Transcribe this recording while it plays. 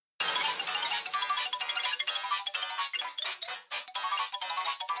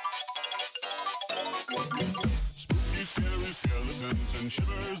Spooky, scary skeletons and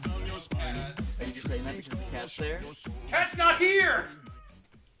shivers down your spine. Are you just saying that because the cat's there? Cat's not here!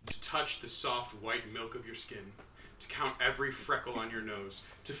 To touch the soft white milk of your skin, to count every freckle on your nose,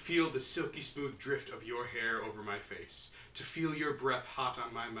 to feel the silky smooth drift of your hair over my face, to feel your breath hot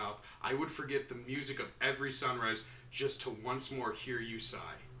on my mouth, I would forget the music of every sunrise just to once more hear you sigh.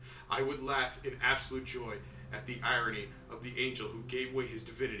 I would laugh in absolute joy at the irony of the angel who gave away his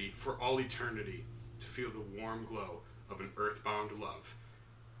divinity for all eternity to feel the warm glow of an earthbound love,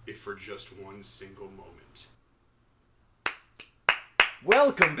 if for just one single moment.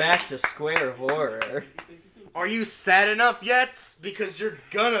 Welcome back to Square Horror. Are you sad enough yet? Because you're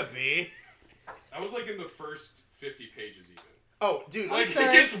gonna be. I was like in the first 50 pages even. Oh, dude. Like, it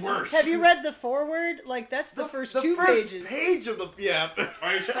sorry. gets worse. Have you read the foreword? Like, that's the first two pages. Page of the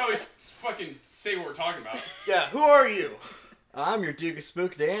Alright, you should probably fucking say what we're talking about. Yeah. Who are you? I'm your Duke of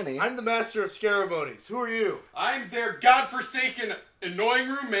Spook, Danny. I'm the master of Scaremonies. Who are you? I'm their godforsaken, annoying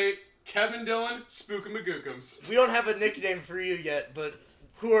roommate, Kevin Dillon, Spookamagookums. We don't have a nickname for you yet, but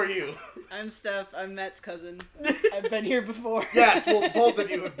who are you? I'm Steph. I'm Matt's cousin. I've been here before. Yes, well, both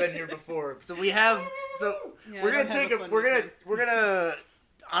of you have been here before. So we have. So Yeah, we're I gonna don't have take a a. fun We're gonna.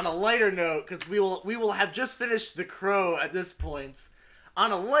 On a lighter note, because we will have just finished The Crow at this point.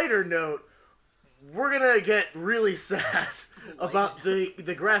 On a lighter note, we're gonna get really sad about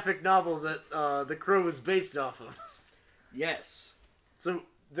the graphic novel that The Crow is based off of. Yes. So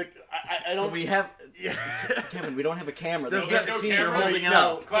I don't. So we have... Yeah. Kevin, we don't have a camera. There's There's no no scene you're cameras. holding No.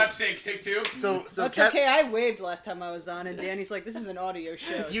 out. Clap sync, take two. So That's Kev- okay. I waved last time I was on, and Danny's like, "This is an audio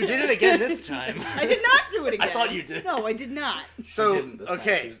show." You did it again this time. I did not do it again. I thought you did. No, I did not. So didn't this time.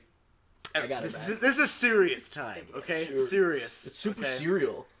 okay. I got it This back. is serious time, okay? Serious. It's super okay?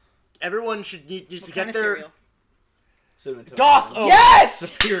 serial. Everyone should need to What get kind of their cereal? Cinnamon Toast Goth Crunch. O's. Yes!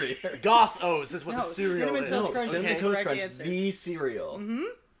 Superior. Goth O's is what No, the cereal Cinnamon is. Toast No, Crunch is Cinnamon the Toast correct Crunch, answer. the cereal. Mm-hmm.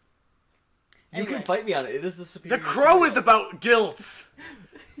 You Anyway. can fight me on it. It is the superior The Crow cereal. is about guilt.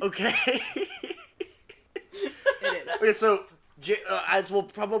 Okay? It is. Okay, so as we'll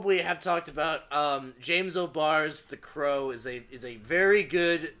probably have talked about, James O'Barr's The Crow is a very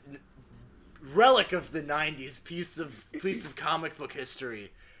good relic of the '90s piece of comic book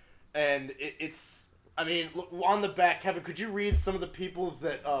history, and it's. I mean, look, on the back, Kevin, could you read some of the people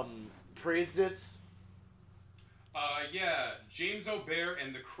that praised it? Yeah, James O'Barr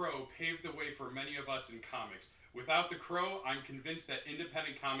and The Crow paved the way for many of us in comics. Without The Crow, I'm convinced that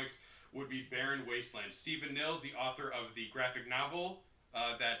independent comics would be barren wasteland. Stephen Nils, the author of the graphic novel,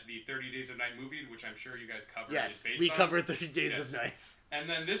 that the 30 Days of Night movie, which I'm sure you guys covered, Yes, is based we on. covered 30 Days Yes. of Nights. And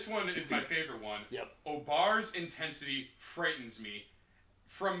then this one is my favorite one. Yep. O'Barr's intensity frightens me.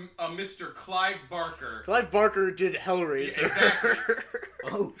 From Mr. Clive Barker. Clive Barker did Hellraiser. Yeah, exactly.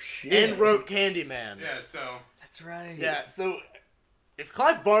 Oh, shit. And wrote Candyman. Yeah, so... That's right. Yeah, so if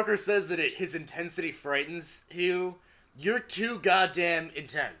Clive Barker says that his intensity frightens you, you're too goddamn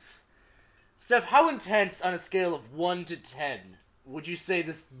intense. Steph, how intense on a scale of 1 to 10 would you say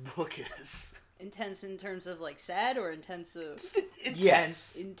this book is? Intense in terms of like sad or intense of Intense.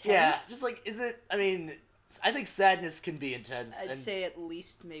 Yes. intense? Yeah, just like, is it, I mean, I think sadness can be intense. I'd and say at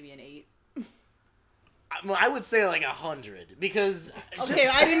least maybe an 8. I would say like 100, because... Okay,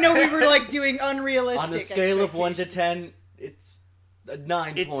 I didn't know we were like doing unrealistic. On a scale of 1 to expectations. 10, it's a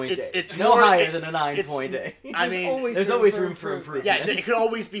 9.8. It's no more- higher than a 9.8. I mean, There's always room for improvement. Yeah, it could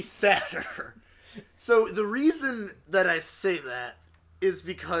always be sadder. So the reason that I say that is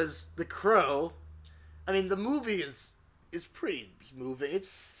because The Crow, I mean, the movie is pretty moving. It's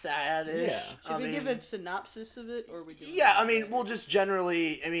sad-ish. Yeah. Should we give a synopsis of it, or we? Do Yeah, I mean, we'll just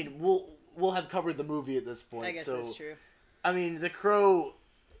generally. I mean, we'll have covered the movie at this point. I guess so, that's true. I mean, The Crow,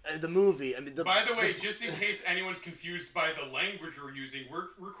 the movie. I mean, By the way, just in case anyone's confused by the language we're using, we're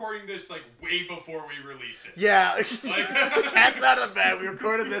recording this like way before we release it. Yeah, Like- cat's out of the bag. We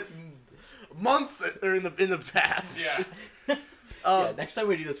recorded this months or in the past. Yeah. Yeah, next time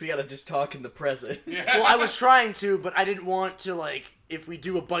we do this, we gotta just talk in the present. Yeah. Well, I was trying to, but I didn't want to, like, if we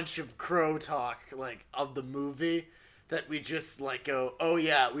do a bunch of Crow talk, like, of the movie, that we just, like, go, oh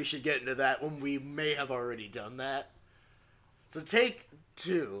yeah, we should get into that when we may have already done that. So take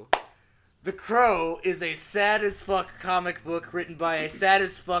 2. The Crow is a sad as fuck comic book written by a sad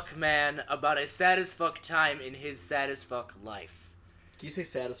as fuck man about a sad as fuck time in his sad as fuck life. Can you say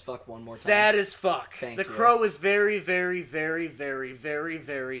sad as fuck one more time? Sad as fuck. Thank The you. Crow is very, very, very, very, very,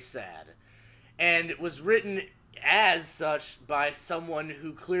 very sad. And it was written as such by someone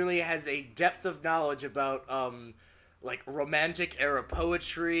who clearly has a depth of knowledge about, like, romantic era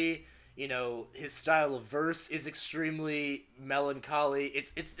poetry You know, his style of verse is extremely melancholy.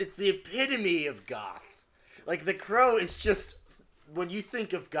 It's the epitome of goth. Like, The Crow is just... When you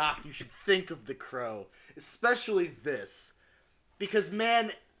think of goth, you should think of The Crow. Especially this. Because,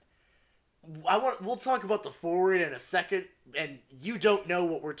 man... We'll talk about the forward in a second, and you don't know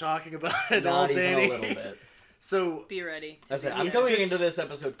what we're talking about at all, Not even Danny. a little bit. So... Be ready. I'm going into this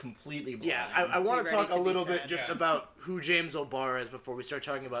episode completely blind. Yeah, I want to Be ready talk a to be little bit sad. just about who James O'Barr is before we start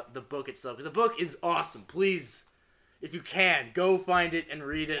talking about the book itself. Because the book is awesome. Please, if you can, go find it and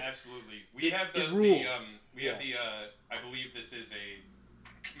read it. Absolutely. We have it the rules. we have the I believe this is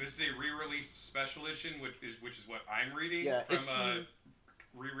a re-released special edition, which is what I'm reading. Yeah, from it's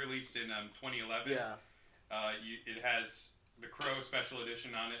re-released in 2011. Yeah. It has the Crow special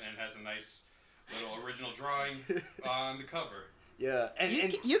edition on it, and it has a nice little original drawing on the cover. Yeah, and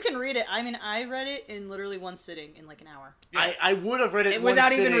You can read it. I mean, I read it in literally one sitting in like an hour. Yeah. I would have read it in Without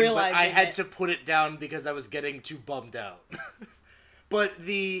one even sitting, realizing but I had it. to put it down because I was getting too bummed out. But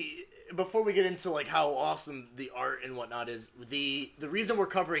before we get into like how awesome the art and whatnot is, the reason we're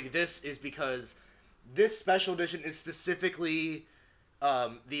covering this is because this special edition is specifically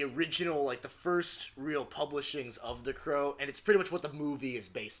the original, like the first real publishings of The Crow, and it's pretty much what the movie is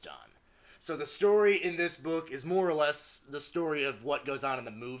based on. So the story in this book is more or less the story of what goes on in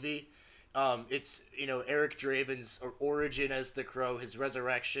the movie. It's, Eric Draven's origin as the Crow, his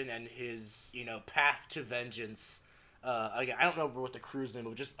resurrection, and his, path to vengeance. Again, I don't know what the crew's name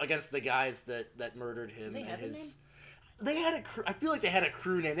was, just against the guys that murdered him. They and have a his. name? They had a crew. I feel like they had a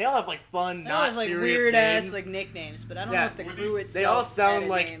crew name. They all have like fun, They not have like serious weird names. ass like nicknames, but I don't Yeah. know if the Were crew these- itself They all had sound a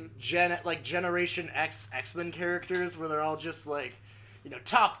like name. Generation X-Men characters, where they're all just like,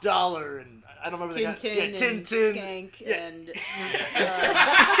 top dollar, and I don't remember the guy. Tintin Yeah, and Tintin. Skank Yeah. and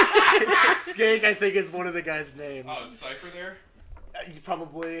Skank, I think, is one of the guys' names. Oh, it's Cypher there?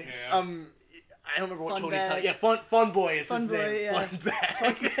 Probably. Yeah. I don't remember what Fun Tony. Bag. Yeah, Fun Boy is Fun his Boy, name. yeah. Fun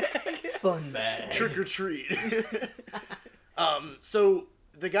Bag. Fun bag. Trick or treat. So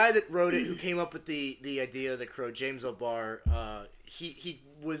the guy that wrote it, who came up with the idea of the Crow, James O'Barr, he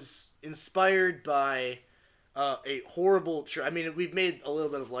was inspired by a horrible. We've made a little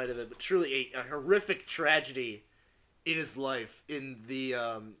bit of light of it, but truly a horrific tragedy in his life, in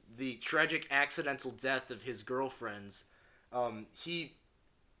the tragic accidental death of his girlfriends. He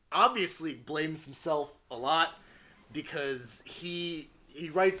obviously blames himself a lot because he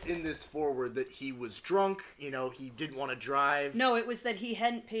writes in this foreword that he was drunk, he didn't want to drive. no, it was that he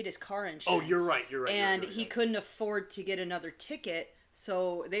hadn't paid his car insurance. Oh, you're right. And he couldn't afford to get another ticket,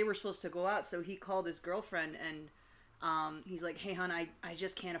 so they were supposed to go out. So he called his girlfriend and he's like, "Hey, hon, I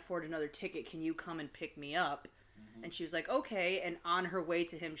just can't afford another ticket. Can you come and pick me up?" Mm-hmm. And she was like, "Okay." And on her way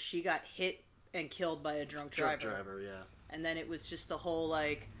to him, she got hit and killed by a drunk driver. Yeah. And then it was just the whole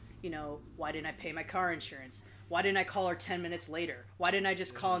like, why didn't I pay my car insurance? Why didn't I call her 10 minutes later? Why didn't I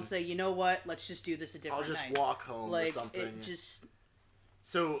just call and say, you know what, let's just do this a different I'll just night. walk home Like, or something. it just...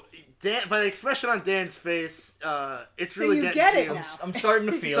 So, Dan, by the expression on Dan's face, it's So really you getting get to it you. now. I'm starting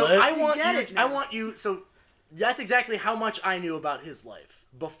to feel So it. I want get you. it now. So that's exactly how much I knew about his life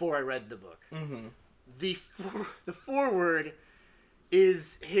before I read the book. Mm-hmm. The foreword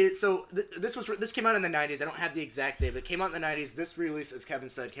is his. So this came out in the 90s. I don't have the exact date, but it came out in the 90s. This release, as Kevin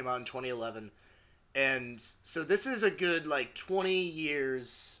said, came out in 2011, and so this is a good 20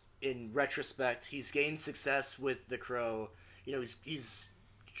 years in retrospect. He's gained success with The Crow. He's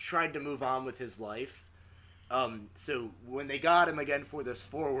tried to move on with his life. So when they got him again for this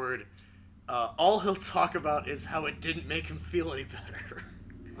foreword, all he'll talk about is how it didn't make him feel any better.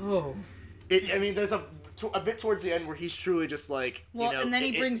 Oh. There's a bit towards the end where he's truly just like, Well, and then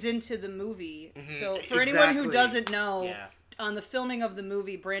he brings into the movie. So for anyone exactly. who doesn't know, Yeah. on the filming of the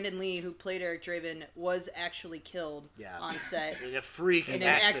movie, Brandon Lee, who played Eric Draven, was actually killed on set in a freak in an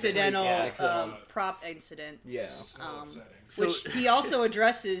accident. accidental Yeah. prop incident. Yeah. Upsetting. So, Which he also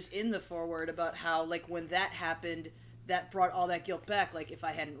addresses in the foreword about how, when that happened, that brought all that guilt back. Like, if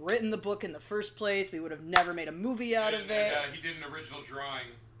I hadn't written the book in the first place, we would have never made a movie out of it. He did an original drawing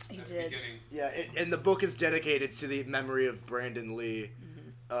He at did. the beginning. yeah, and the book is dedicated to the memory of Brandon Lee.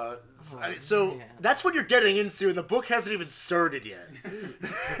 Mm-hmm. So man. that's what you're getting into, and the book hasn't even started yet.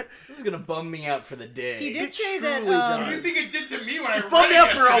 This is gonna bum me out for the day. He did It say that. truly does. What do you think it did to me when I It read bummed it me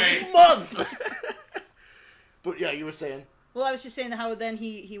out for yesterday? a month. But yeah, you were saying. Well, I was just saying how then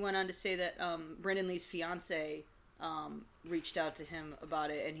he went on to say that Brandon Lee's fiance reached out to him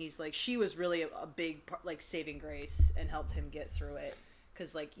about it, and he's like, she was really a big part, saving grace and helped him get through it,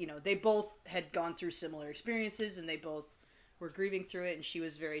 because they both had gone through similar experiences and they both were grieving through it, and she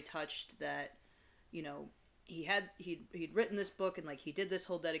was very touched that he'd written this book and like he did this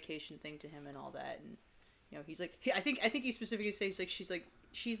whole dedication thing to him and all that, and you know he's like I think he specifically says like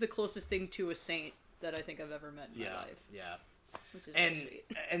she's the closest thing to a saint that I think I've ever met in my life. Yeah. Which is And sweet.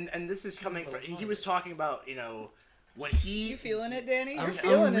 and this is coming from he was talking about, you know, when he You feeling it, Danny? You're I'm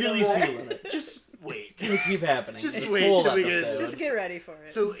feeling really it. Okay? feeling it. just wait. It's gonna keep happening. Just This wait whole till we get episode. into Just get ready for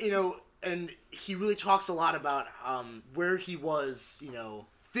it. So, you know, and he really talks a lot about where he was, you know,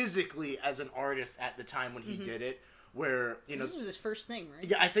 physically as an artist at the time when he did it, where, you know... This was his first thing, right?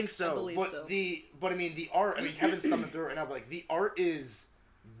 Yeah, I think so. I believe but so. But I mean, the art, I mean, Kevin's thumbing through it, and I'm like, the art is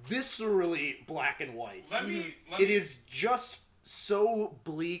viscerally black and white. It is just so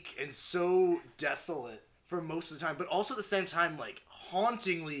bleak and so desolate for most of the time, but also at the same time, like,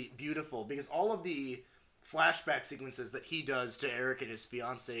 hauntingly beautiful, because all of the flashback sequences that he does to Eric and his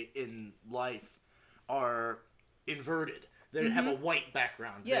fiance in life are inverted. They have a white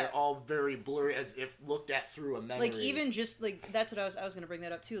background. Yeah. They're all very blurry, as if looked at through a memory. Like even just like that's what I was going to bring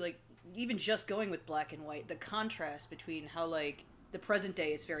that up too. Like even just going with black and white, the contrast between how like the present day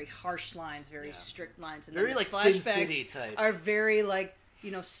it's very harsh lines, very strict lines, and very then the like Sin flashbacks City type. are very like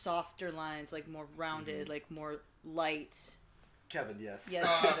softer lines, like more rounded, like more light. Kevin, yes. Yes,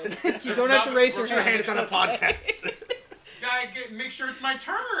 Kevin. You don't have to raise your Your hand, hand. it's on a podcast. Guy, make sure it's my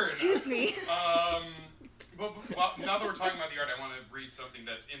turn. Excuse me. Well, now that we're talking about the art, I want to read something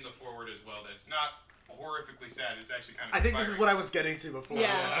that's in the forward as well. That's not horrifically sad. It's actually kind of. I think this is inspiring. what I was getting to before.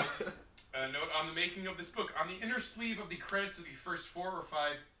 Yeah. A note on the making of this book. On the inner sleeve of the credits of the first 4 or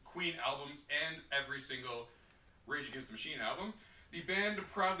 5 Queen albums and every single Rage Against the Machine album, the band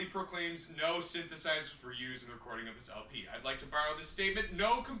proudly proclaims no synthesizers were used in the recording of this LP. I'd like to borrow this statement.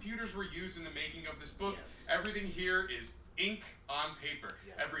 No computers were used in the making of this book. Yes. Everything here is ink on paper.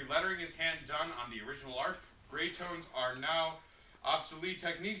 Yeah. Every lettering is hand done on the original art. Gray tones are now obsolete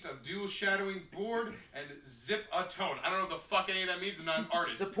techniques of dual shadowing board and zip a tone. I don't know what the fuck any of that means. I'm not an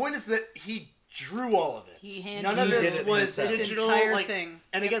artist. The point is that he drew all of it. He None of He this did it was himself. This digital. entire Like, thing.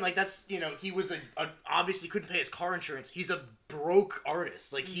 and again, like that's he was a obviously couldn't pay his car insurance. He's a broke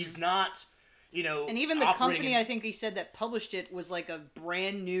artist. Like he's not, And even the operating company, in- I think he said that published it was like a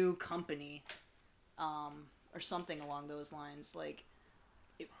brand new company, or something along those lines. Like,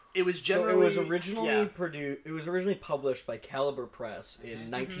 It was So generally. it was originally yeah. produced. It was originally published by Caliber Press in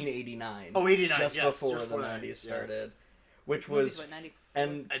 1989. Oh, 89, just yes, before just the before the 90s 90s, yeah. started, which movie's was what, 94?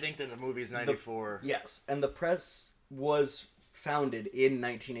 and I think that the movie is 94. yes, and the press was founded in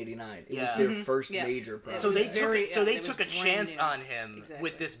 1989. It was Yeah. their first Yeah. major project. So they was very- took it was a brand chance new. on him Exactly.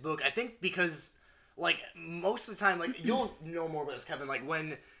 with this book. I think because like most of the time, like you'll know more about this, Kevin. Like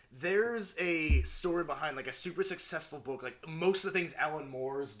when there's a story behind like a super successful book, like most of the things Alan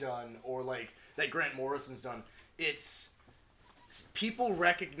Moore's done or like that Grant Morrison's done, it's people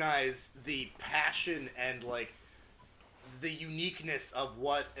recognize the passion and like the uniqueness of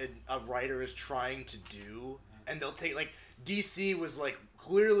what a writer is trying to do, and they'll take like DC was like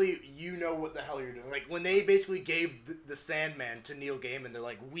clearly you know what the hell you're doing. Like when they basically gave the Sandman to Neil Gaiman, they're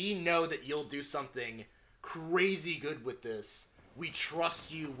like, we know that you'll do something crazy good with this. We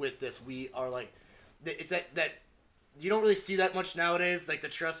trust you with this. We are like, it's that you don't really see that much nowadays. Like the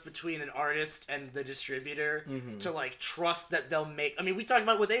trust between an artist and the distributor to like trust that they'll make. I mean, we talked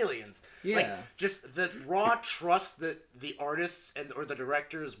about it with Aliens. Yeah. Like just the raw trust that the artists and or the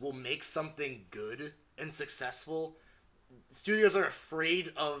directors will make something good and successful. Studios are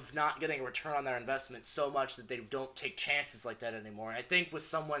afraid of not getting a return on their investment so much that they don't take chances like that anymore. And I think with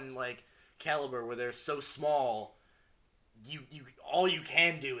someone like Caliber, where they're so small, you all you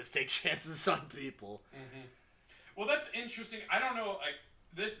can do is take chances on people. Well, that's interesting. I don't know. Like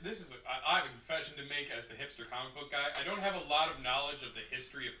this is. I have a confession to make as the hipster comic book guy. I don't have a lot of knowledge of the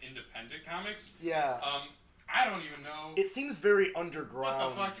history of independent comics. Yeah. I don't even know. It seems very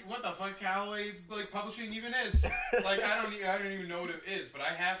underground. What the fuck Callaway like publishing even is? Like I don't even know what it is, but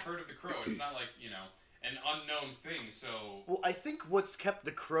I have heard of the Crow. It's not like an unknown thing. So Well, I think what's kept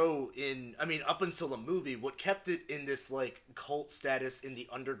the Crow up until the movie, what kept it in this like cult status in the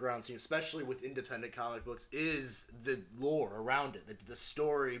underground scene, especially with independent comic books, is the lore around it, the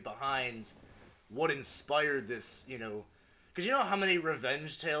story behind what inspired this. Because you know how many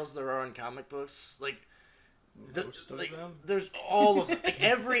revenge tales there are in comic books, Most of them? There's all of like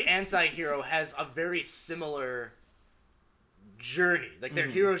every anti-hero has a very similar journey. Like their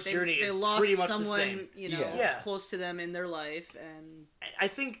hero's journey They is lost pretty much someone, the same. Yeah. close to them in their life, and I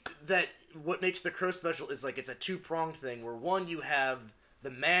think that what makes the Crow special is like it's a two-pronged thing where one, you have the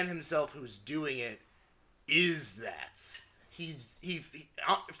man himself who's doing it is that. He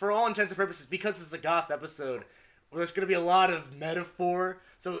for all intents and purposes, because this is a goth episode, there's going to be a lot of metaphor.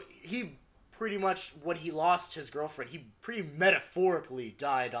 So he pretty much, when he lost his girlfriend, he pretty metaphorically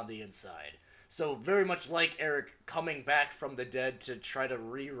died on the inside. So very much like Eric coming back from the dead to try to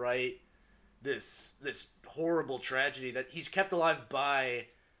rewrite this horrible tragedy that he's kept alive by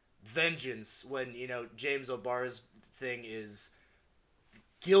vengeance, when, James O'Barr's thing is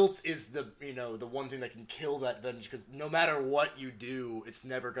guilt is the one thing that can kill that vengeance, because no matter what you do, it's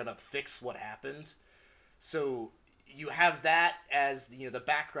never gonna fix what happened. So you have that as the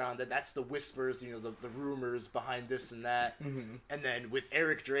background, that's the whispers, the rumors behind this and that. And then with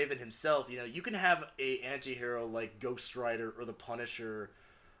Eric Draven himself, you can have a anti-hero like Ghost Rider or the Punisher,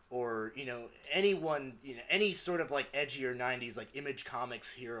 or anyone, any sort of like edgier 90s like Image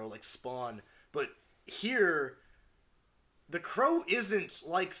Comics hero like Spawn. But here, the Crow isn't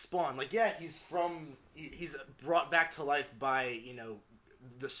like Spawn. Like, yeah, he's brought back to life by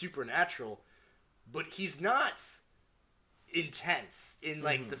the supernatural, but he's not intense in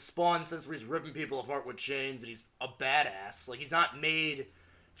like the Spawn sense where he's ripping people apart with chains and he's a badass. Like, he's not made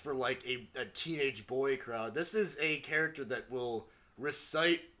for like a teenage boy crowd. This is a character that will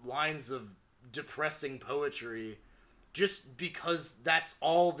recite lines of depressing poetry just because that's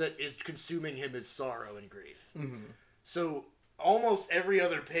all that is consuming him is sorrow and grief. So almost every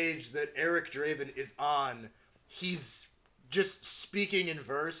other page that Eric Draven is on, he's just speaking in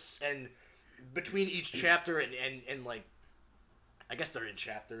verse, and between each chapter and like, I guess they're in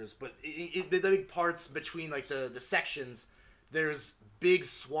chapters, but the big parts between like the sections, there's big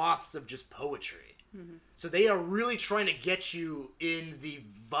swaths of just poetry. So they are really trying to get you in the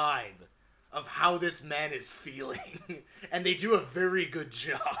vibe of how this man is feeling. And they do a very good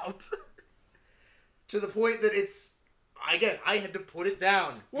job. To the point that it's, again, I had to put it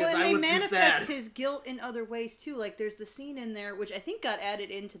down because I was too sad. Well, and they manifest his guilt in other ways too. Like, there's the scene in there, which I think got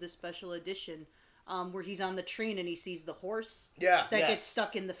added into the special edition, where he's on the train and he sees the horse that gets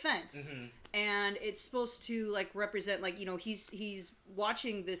stuck in the fence. And it's supposed to like represent, like, he's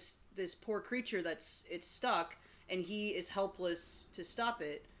watching this poor creature it's stuck, and he is helpless to stop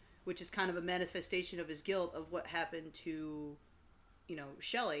it, which is kind of a manifestation of his guilt of what happened to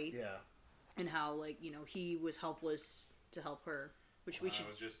Shelley. Yeah. And how, like, he was helpless to help her, which we should. I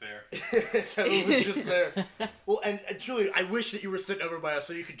was just there. It was just there. Well, and truly, I wish that you were sitting over by us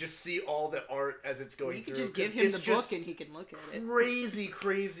so you could just see all the art as it's going through. You could just give him the book and he can look at it.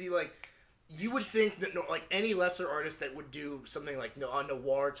 Crazy. Like, you would think that like any lesser artist that would do something like a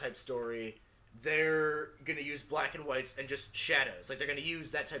noir type story, they're gonna use black and whites and just shadows. Like, they're gonna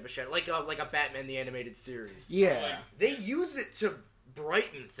use that type of shadow, like a Batman the Animated Series. Yeah, they use it to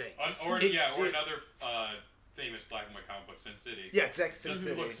brighten things. Or another famous black and white comic book, Sin City. Yeah, exactly. Sin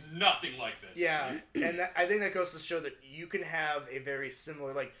City looks nothing like this. Yeah, and I think that goes to show that you can have a very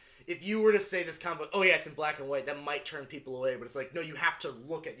similar, like, if you were to say this comic book, oh yeah, it's in black and white, that might turn people away, but it's like, no, you have to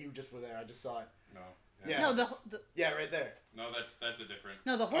look at, you just were there, I just saw it. No. Yeah. No, yeah, right there. No, that's a different.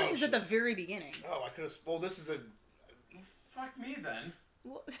 No, the horse is at the very beginning. Oh, I could have. Well, this is a. Fuck me then.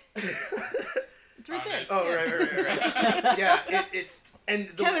 Well, it's right there. Oh, right. Yeah, it's.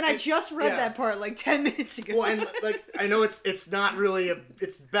 And Kevin, I just read that part like 10 minutes ago. Well, and like, I know it's not really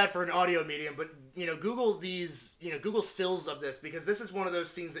it's bad for an audio medium, but Google these, Google stills of this, because this is one of those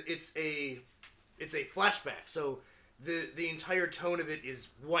scenes that it's a flashback. So the entire tone of it is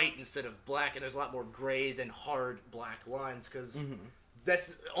white instead of black, and there's a lot more gray than hard black lines, because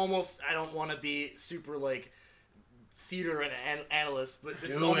that's almost, I don't want to be super like theater and analyst, but this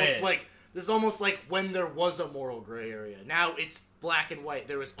is almost like when there was a moral gray area. Now it's black and white.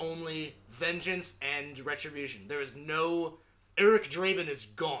 There is only vengeance and retribution. There is no... Eric Draven is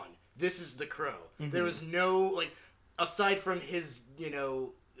gone. This is the Crow. There is no, like, aside from his,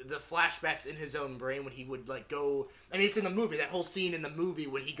 the flashbacks in his own brain when he would, like, go... I mean, it's in the movie, that whole scene in the movie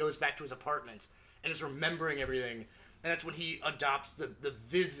when he goes back to his apartment and is remembering everything. And that's when he adopts the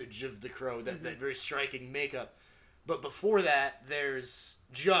visage of the Crow, that very striking makeup. But before that, there's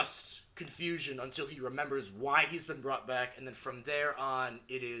just confusion until he remembers why he's been brought back, and then from there on,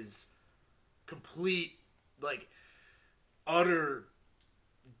 it is complete, like, utter,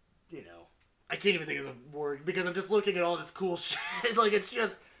 I can't even think of the word, because I'm just looking at all this cool shit. Like,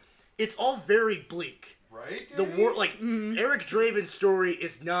 it's all very bleak. Right? The war, like, Eric Draven's story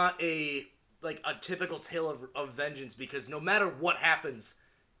is not a typical tale of vengeance, because no matter what happens,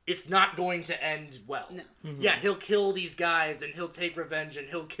 it's not going to end well. No. Yeah, he'll kill these guys, and he'll take revenge, and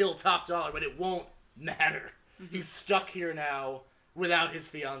he'll kill Top Dollar, but it won't matter. He's stuck here now without his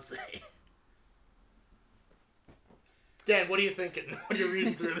fiancée. Dan, what are you thinking when you're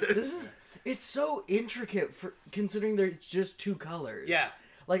reading through this? It's so intricate for considering there's just two colors. Yeah.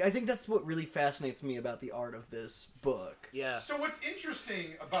 Like, I think that's what really fascinates me about the art of this book. Yeah. So what's interesting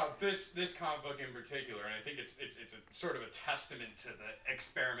about this comic book in particular, and I think it's a sort of a testament to the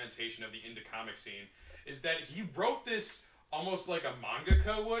experimentation of the indie comic scene, is that he wrote this almost like a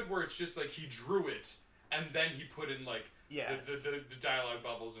mangaka would, where it's just like he drew it and then he put in like the dialogue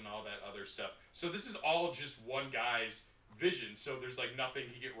bubbles and all that other stuff. So this is all just one guy's vision. So there's like nothing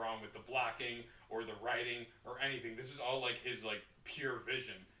he get wrong with the blocking or the writing or anything. This is all like his like pure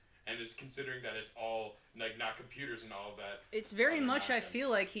vision, and is considering that it's all like not computers and all of that. It's very other much, nonsense. I feel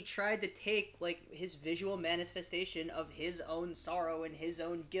like he tried to take like his visual manifestation of his own sorrow and his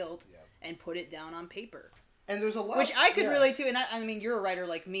own guilt and put it down on paper. And there's a lot... Which I could relate to, and I mean, you're a writer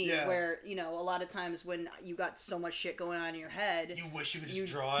like me, Yeah. where, you know, a lot of times when you got so much shit going on in your head... You wish you could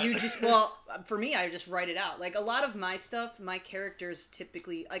just draw it. You just, well, for me, I just write it out. Like, a lot of my stuff, my characters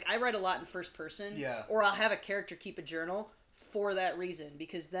typically... Like, I write a lot in first person. Yeah. Or I'll have a character keep a journal for that reason,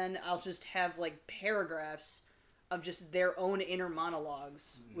 because then I'll just have, like, paragraphs of just their own inner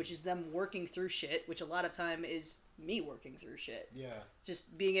monologues, which is them working through shit, which a lot of time is me working through shit. Yeah.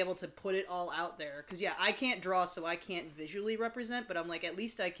 Just being able to put it all out there. Because, yeah, I can't draw, so I can't visually represent, but I'm like, at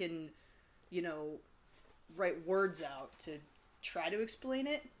least I can, you know, write words out to try to explain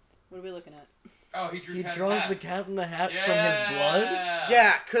it. What are we looking at? Oh, he drew He Cat in draws Hat. the cat in the hat from his blood?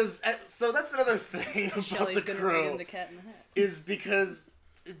 Yeah, because... So that's another thing about Shelley's the gonna write Crow. him the Cat in the Hat. Is because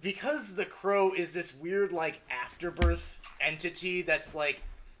the Crow is this weird, like, afterbirth entity that's, like,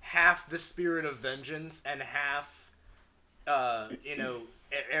 half the spirit of vengeance and half, you know,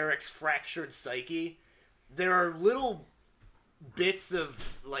 Eric's fractured psyche. There are little bits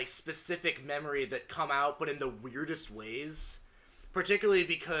of, like, specific memory that come out, but in the weirdest ways. Particularly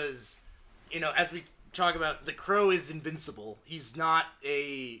because, you know, as we talk about, the Crow is invincible. He's not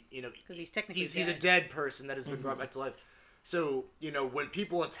a, you know... Because he's technically He's a dead person that has been brought back to life. So, you know, when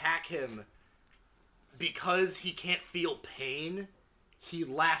people attack him, because he can't feel pain, he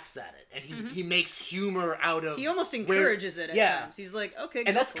laughs at it. And he makes humor out of... He almost encourages it at times. He's like, okay, And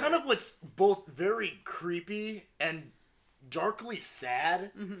go that's for kind it. of what's both very creepy and darkly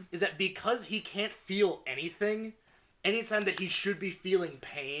sad, is that because he can't feel anything, anytime that he should be feeling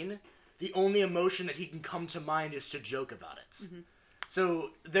pain, the only emotion that he can come to mind is to joke about it. So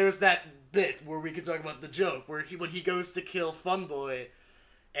there's that bit where we could talk about the joke, where when he goes to kill Funboy,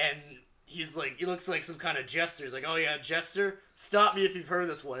 and he's like, he looks like some kind of jester. He's like, oh yeah, jester, stop me if you've heard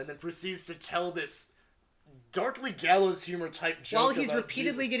this one, and then proceeds to tell this darkly gallows humor type joke While he's about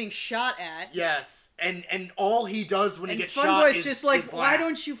repeatedly Jesus. getting shot at. Yes, and all he does when he And gets Fun shot Boy's is just like, is why laugh.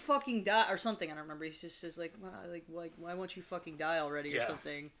 don't you fucking die? Or something, I don't remember. He just says like, why won't you fucking die already or Yeah.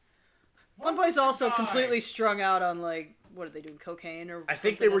 something. Fun Boy's also completely strung out on like, what are they doing, cocaine or I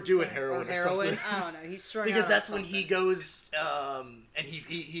think something they were at the doing time? heroin or heroin. something. I don't know. He's strung Because out that's on when he something. goes, and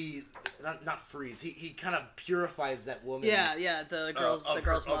he not freeze. He kind of purifies that woman. Yeah, the girl's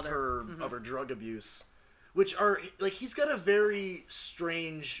mother. Of her drug abuse, which are like he's got a very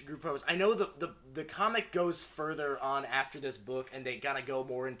strange group of. I know the comic goes further on after this book, and they kind of go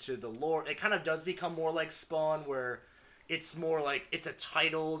more into the lore. It kind of does become more like Spawn, where it's more like it's a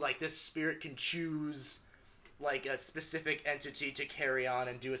title. Like this spirit can choose like a specific entity to carry on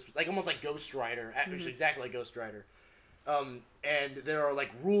and do like almost like Ghost Rider, actually exactly like Ghost Rider. And there are like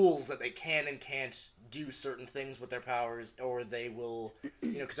rules that they can and can't do certain things with their powers, or they will,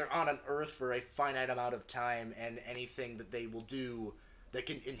 you know, because they're on an Earth for a finite amount of time, and anything that they will do that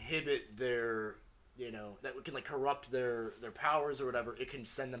can inhibit their, you know, that can like corrupt their powers or whatever, it can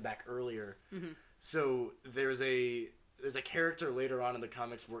send them back earlier. So there's a character later on in the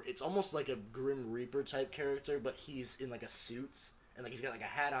comics where it's almost like a Grim Reaper type character, but he's in like a suit and like he's got like a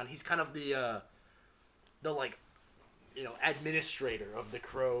hat on. He's kind of the like, you know, administrator of the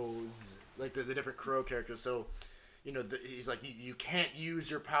crows, like the different crow characters. So, you know, he's like, you can't use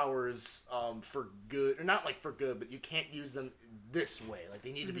your powers for good, or not like for good, but you can't use them this way. Like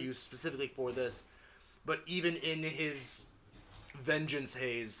they need to be used specifically for this. But even in his vengeance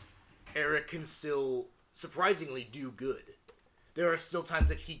haze, Eric can still surprisingly do good. There are still times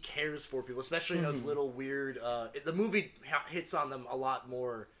that he cares for people, especially in those little weird... the movie hits on them a lot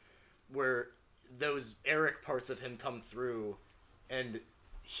more, where those Eric parts of him come through, and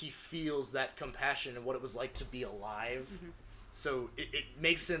he feels that compassion and what it was like to be alive. So it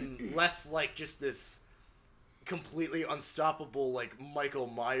makes him less like just this completely unstoppable, like, Michael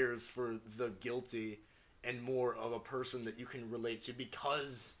Myers for the guilty, and more of a person that you can relate to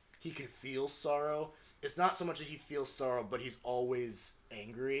because he can feel sorrow. It's not so much that he feels sorrow, but he's always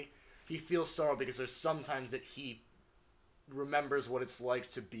angry. He feels sorrow because there's sometimes that he remembers what it's like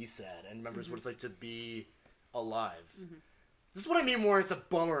to be sad and remembers what it's like to be alive. This is what I mean more it's a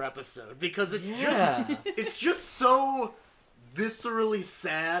bummer episode, because it's Yeah. it's just so viscerally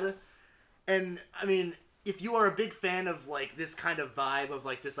sad. And I mean, if you are a big fan of like this kind of vibe of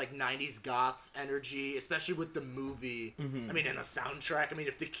like this like 90s goth energy, especially with the movie, I mean, and the soundtrack, I mean,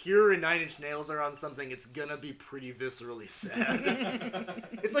 if The Cure and Nine Inch Nails are on something, it's gonna be pretty viscerally sad.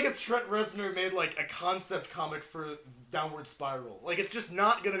 It's like if Trent Reznor made like a concept comic for Downward Spiral. Like, it's just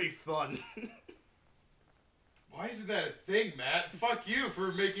not gonna be fun. Why isn't that a thing, Matt? Fuck you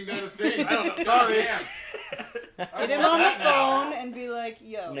for making that a thing. I don't know. Sorry. Damn. Get him on the phone and be like,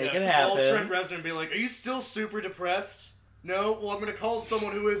 yo. Make it Call happen. Trent Reznor and be like, "Are you still super depressed?" No? Well, I'm gonna call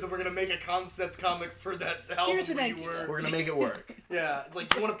someone who is, and we're gonna make a concept comic for that album Here's an where you idea. were. We're gonna make it work. Yeah,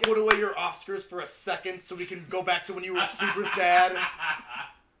 like, you want to put away your Oscars for a second so we can go back to when you were super sad?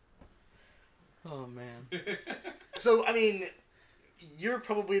 Oh man. So, I mean, you're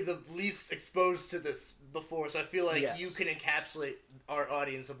probably the least exposed to this before, so I feel like Yes. you can encapsulate our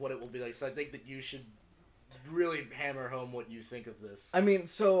audience of what it will be like, so I think that you should really hammer home what you think of this. I mean,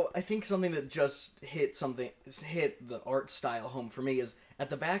 so I think something that just hit the art style home for me is at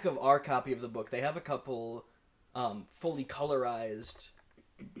the back of our copy of the book, they have a couple fully colorized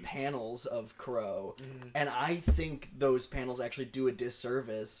panels of Crow, and I think those panels actually do a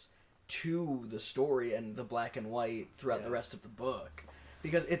disservice to the story and the black and white throughout the rest of the book,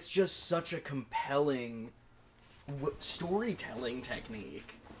 because it's just such a compelling storytelling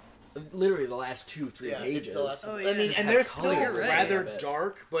technique. Literally the last 2-3 pages. It's the last Oh, one. yeah. I mean, Just and have they're still color rather of it.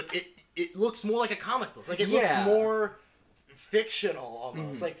 dark, but it looks more like a comic book. Like, it Yeah. looks more fictional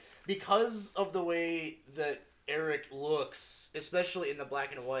almost. Like, because of the way that Eric looks, especially in the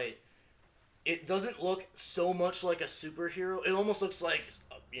black and white, it doesn't look so much like a superhero. It almost looks like,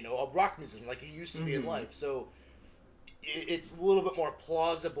 a rock musician, like he used to be in life. So it's a little bit more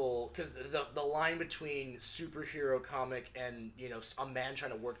plausible, because the line between superhero comic and, a man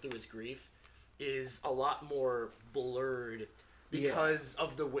trying to work through his grief is a lot more blurred because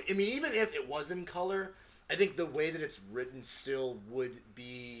of the way... I mean, even if it was in color, I think the way that it's written still would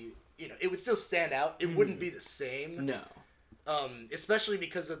be... it would still stand out. It wouldn't be the same. No. Especially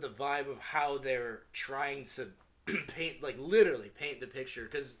because of the vibe of how they're trying to paint, like, literally paint the picture.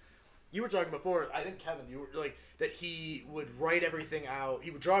 Because you were talking before, I think, Kevin, you were like, that he would write everything out, he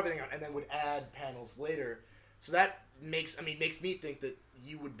would draw everything out, and then would add panels later. So that makes me think that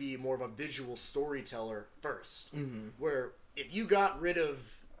you would be more of a visual storyteller first. Where if you got rid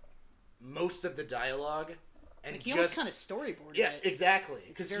of most of the dialogue and Like, he almost kind of storyboarded yeah, it. exactly,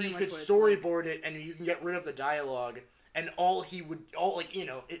 because Very he much could what it's storyboard it, and you can get rid of the dialogue, and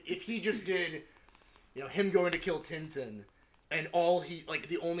if he just did, him going to kill Tintin, and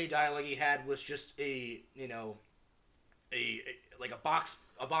the only dialogue he had was just a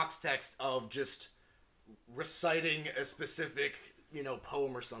box text of just reciting a specific,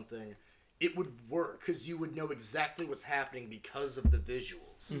 poem or something, it would work, because you would know exactly what's happening because of the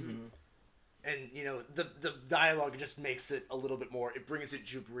visuals. And, the dialogue just makes it a little bit more, it brings it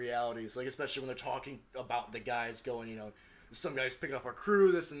to realities, like, especially when they're talking about the guys going, some guys picking up our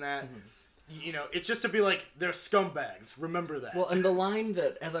crew, this and that. It's just to be like, they're scumbags, remember that. Well, and the line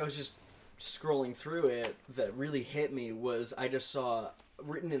that, as I was just scrolling through it, that really hit me was, I just saw,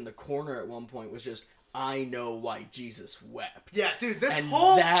 written in the corner at one point, was just, "I know why Jesus wept." Yeah, dude, this And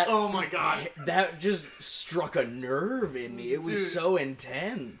whole... that- oh my god. That just struck a nerve in me. It was Dude. so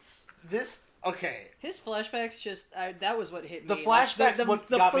intense. This... Okay. His flashbacks that was what hit me. The flashbacks the what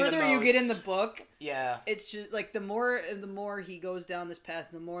the got me the further you get in the most. book, Yeah. it's just like the more he goes down this path,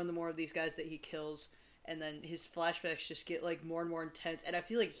 the more of these guys that he kills, and then his flashbacks just get like more and more intense, and I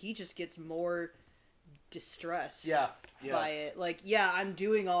feel like he just gets more distressed Yeah. by Yes. it. Like, yeah, I'm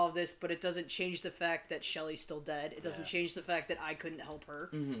doing all of this, but it doesn't change the fact that Shelley's still dead. It doesn't change the fact that I couldn't help her.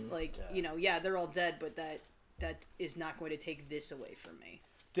 Like, they're all dead, but that is not going to take this away from me.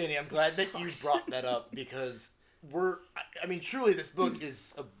 Danny, I'm glad that you Sucks. brought that up, because truly, this book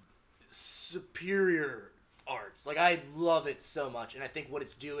is a superior art. Like, I love it so much, and I think what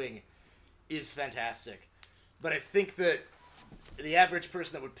it's doing is fantastic. But I think that the average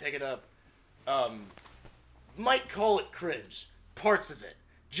person that would pick it up might call it cringe. Parts of it.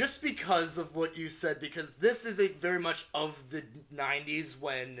 Just because of what you said, because this is a very much of the 90s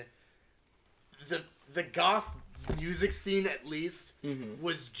when the goth music scene, at least,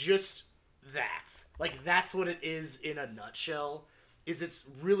 was just that. Like, that's what it is in a nutshell. Is it's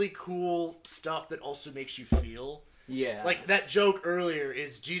really cool stuff that also makes you feel. Yeah. Like, that joke earlier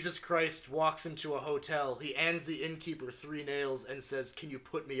is Jesus Christ walks into a hotel, he hands the innkeeper 3 nails and says, "Can you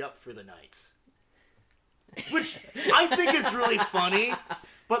put me up for the night?" Which I think is really funny,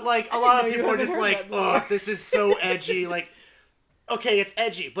 but, like, a lot of people are just like, "Ugh, this is so edgy." Like, okay, it's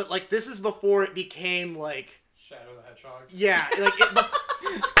edgy, but like this is before it became like Shadow the Hedgehog. yeah, like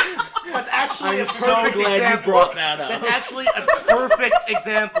that's actually I'm a perfect so glad example. you brought that up. That's actually a perfect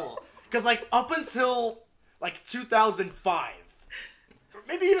example because like up until like 2005, or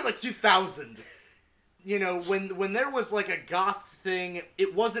maybe even like 2000, you know, when there was like a goth thing,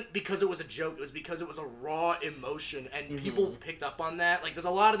 it wasn't because it was a joke. It was because it was a raw emotion, and people picked up on that. Like, there's a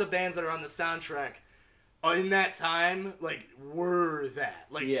lot of the bands that are on the soundtrack in that time, like, were that.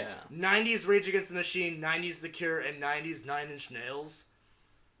 Like, 90s Rage Against the Machine, 90s The Cure, and 90s Nine Inch Nails.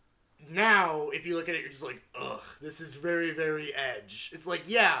 Now, if you look at it, you're just like, ugh, this is very, very edge. It's like,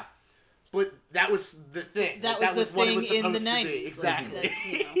 yeah, but that was the thing. That was the what it thing was in the supposed to be. 90s. Exactly. Like,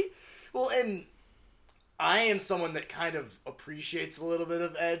 you know. Well, and I am someone that kind of appreciates a little bit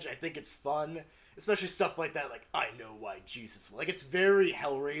of edge. I think it's fun. Especially stuff like that, like, I know why Jesus... Like, it's very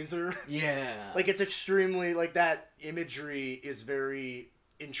Hellraiser. Yeah. Like, it's extremely... Like, that imagery is very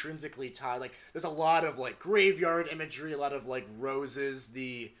intrinsically tied. Like, there's a lot of, like, graveyard imagery, a lot of, like, roses,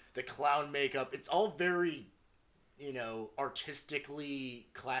 the clown makeup. It's all very, you know, artistically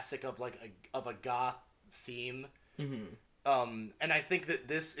classic of, like, of a goth theme. Mm-hmm. And I think that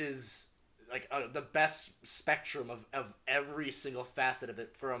this is, like, the best spectrum of every single facet of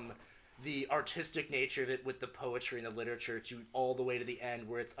it, from the artistic nature of it with the poetry and the literature to all the way to the end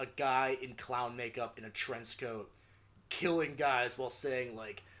where it's a guy in clown makeup in a trench coat killing guys while saying,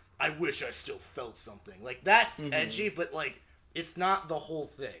 like, I wish I still felt something. Like, that's edgy, but, like, it's not the whole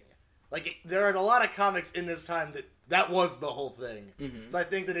thing. Like, there are a lot of comics in this time that was the whole thing. So I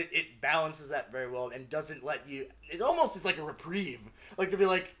think that it balances that very well and doesn't let you... It almost is like a reprieve. Like, to be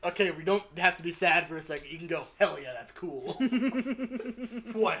like, okay, we don't have to be sad for a second. You can go, hell yeah, that's cool.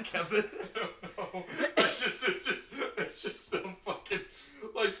 What, Kevin? I don't know. It's just so fucking...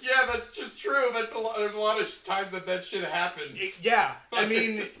 Like, yeah, that's just true. That's a lot. There's a lot of times that shit happens. Yeah, I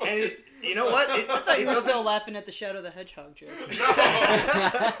mean, It's just and fucking... you know what? I thought you were doesn't- still laughing at the Shadow the Hedgehog joke.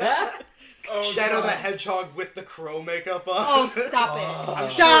 Oh, Shadow God. the Hedgehog with the crow makeup on. Oh, stop it. I'm sure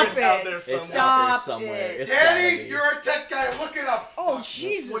Stop it's out there it. It's somewhere. out there Stop somewhere. it. It's gotta Danny, be. you're a tech guy. Look it up. Oh, Fuck.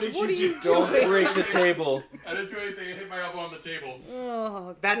 Jesus. What did What are you you do? Don't doing? break the table. I didn't do anything. I hit my elbow on the table.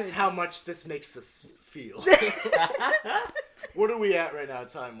 Oh, That's good. how much this makes us feel. What are we at right now,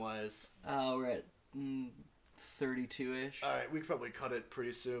 time-wise? We're at 32-ish. Alright, we could probably cut it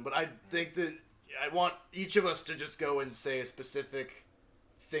pretty soon, but I think that I want each of us to just go and say a specific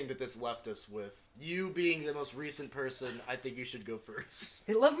thing that this left us with. You being the most recent person, I think you should go first.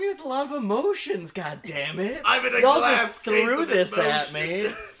 It left me with a lot of emotions, god damn it. I'm in a Y'all glass just case threw of this at emotion.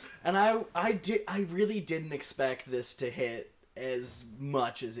 me. And I really didn't expect this to hit as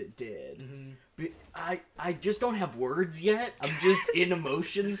much as it did. I just don't have words yet. I'm just in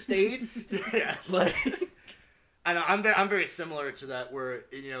emotion states. Yes. Like, I know, I'm very similar to that, where,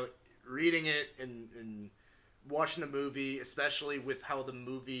 you know, reading it and watching the movie, especially with how the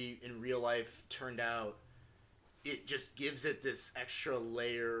movie in real life turned out, it just gives it this extra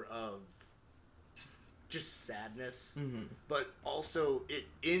layer of just sadness. But also, it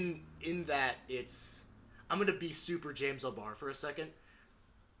in that it's... I'm going to be super James O'Barr for a second.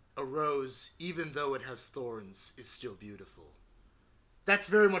 A rose, even though it has thorns, is still beautiful. That's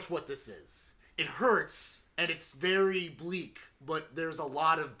very much what this is. It hurts, and it's very bleak, but there's a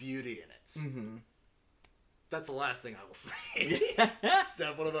lot of beauty in it. That's the last thing I will say.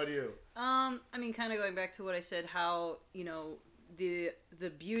 Steph, what about you? I mean, kind of going back to what I said, how, you know, the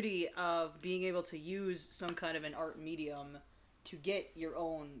beauty of being able to use some kind of an art medium to get your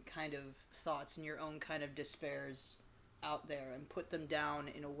own kind of thoughts and your own kind of despairs out there and put them down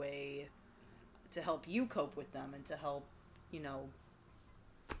in a way to help you cope with them and to help, you know,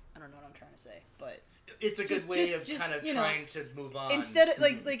 I don't know what I'm trying to say, but It's a good way of kind of you know, trying to move on. instead of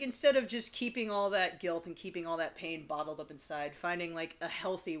like instead of just keeping all that guilt and keeping all that pain bottled up inside, finding like a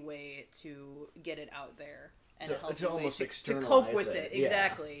healthy way to get it out there and a healthy way almost to externalize cope with it, it. yeah.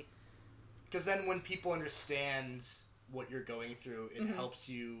 Exactly. Because then when people understand what you're going through, it helps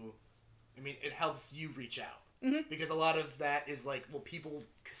you... I mean, it helps you reach out. Because a lot of that is like, well, people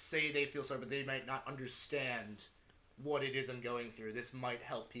say they feel sorry, but they might not understand what it is I'm going through. This might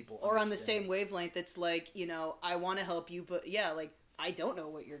help people Or on the understand. same wavelength, it's like, you know, I want to help you, but yeah, like, I don't know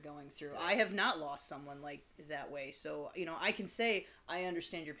what you're going through. I have not lost someone like that way. So, you know, I can say, I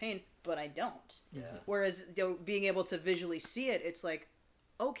understand your pain, but I don't. Yeah. Whereas, you know, being able to visually see it, it's like,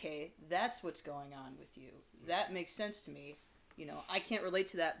 okay, that's what's going on with you. That makes sense to me. You know, I can't relate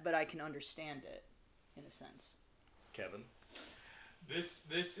to that, but I can understand it, in a sense. Kevin? This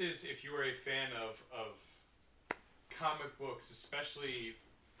is, if you are a fan of comic books, especially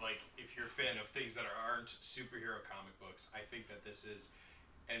like if you're a fan of things that aren't superhero comic books, I think that this is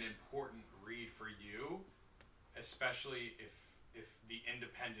an important read for you, especially if the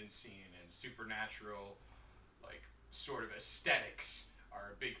independent scene and supernatural, like, sort of aesthetics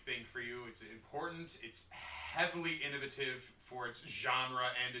are a big thing for you. It's important. It's heavily innovative for its genre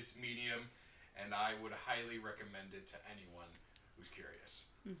and its medium, and I would highly recommend it to anyone who's curious.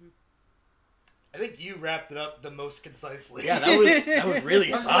 I think you wrapped it up the most concisely. Yeah, that was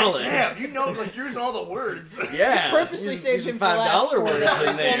really solid. Like, damn, you know, like, here's all the words. Yeah. Purposely saved him for last $5 words in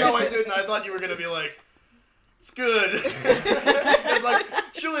Well, there. no, I didn't. I thought you were going to be like, it's good. It's like,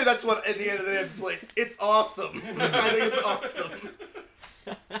 surely that's what, at the end of the day, it's like, it's awesome. I think it's awesome.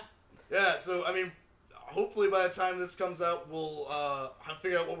 Yeah, so, I mean, hopefully by the time this comes out, we'll have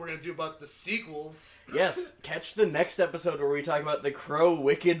figured out what we're going to do about the sequels. Yes, catch the next episode where we talk about the Crow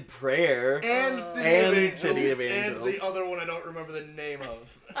Wicked Prayer. And City of Angels. Angels. And the other one I don't remember the name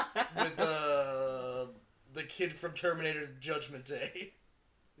of. With the kid from Terminator's Judgment Day.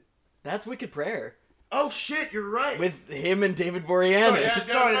 That's Wicked Prayer. Oh shit, you're right. With him and David Boreanaz. Yeah,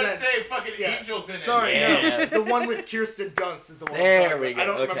 Sorry, let's then. say fucking angels in Sorry, it. Yeah. no. The one with Kirsten Dunst is the one There I'm talking we about. go, I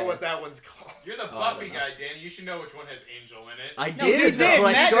don't remember okay. what that one's called. You're the Oh, I Buffy don't know. guy, Danny. You should know which one has angel in it. I you did. That's did. what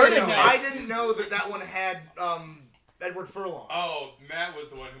I Matt started did. with. I didn't know that one had Edward Furlong. Oh, Matt was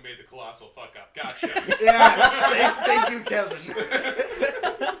the one who made the colossal fuck up. Gotcha. Yes, thank you, Kevin.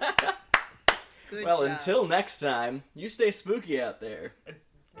 Good Well, job. until next time, you stay spooky out there.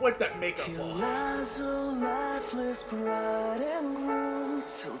 Wipe that makeup off. Lies a lifeless bride and groom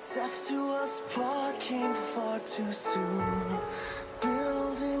till death do us part came far too soon.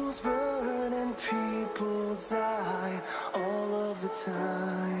 Buildings burn and people die all of the time.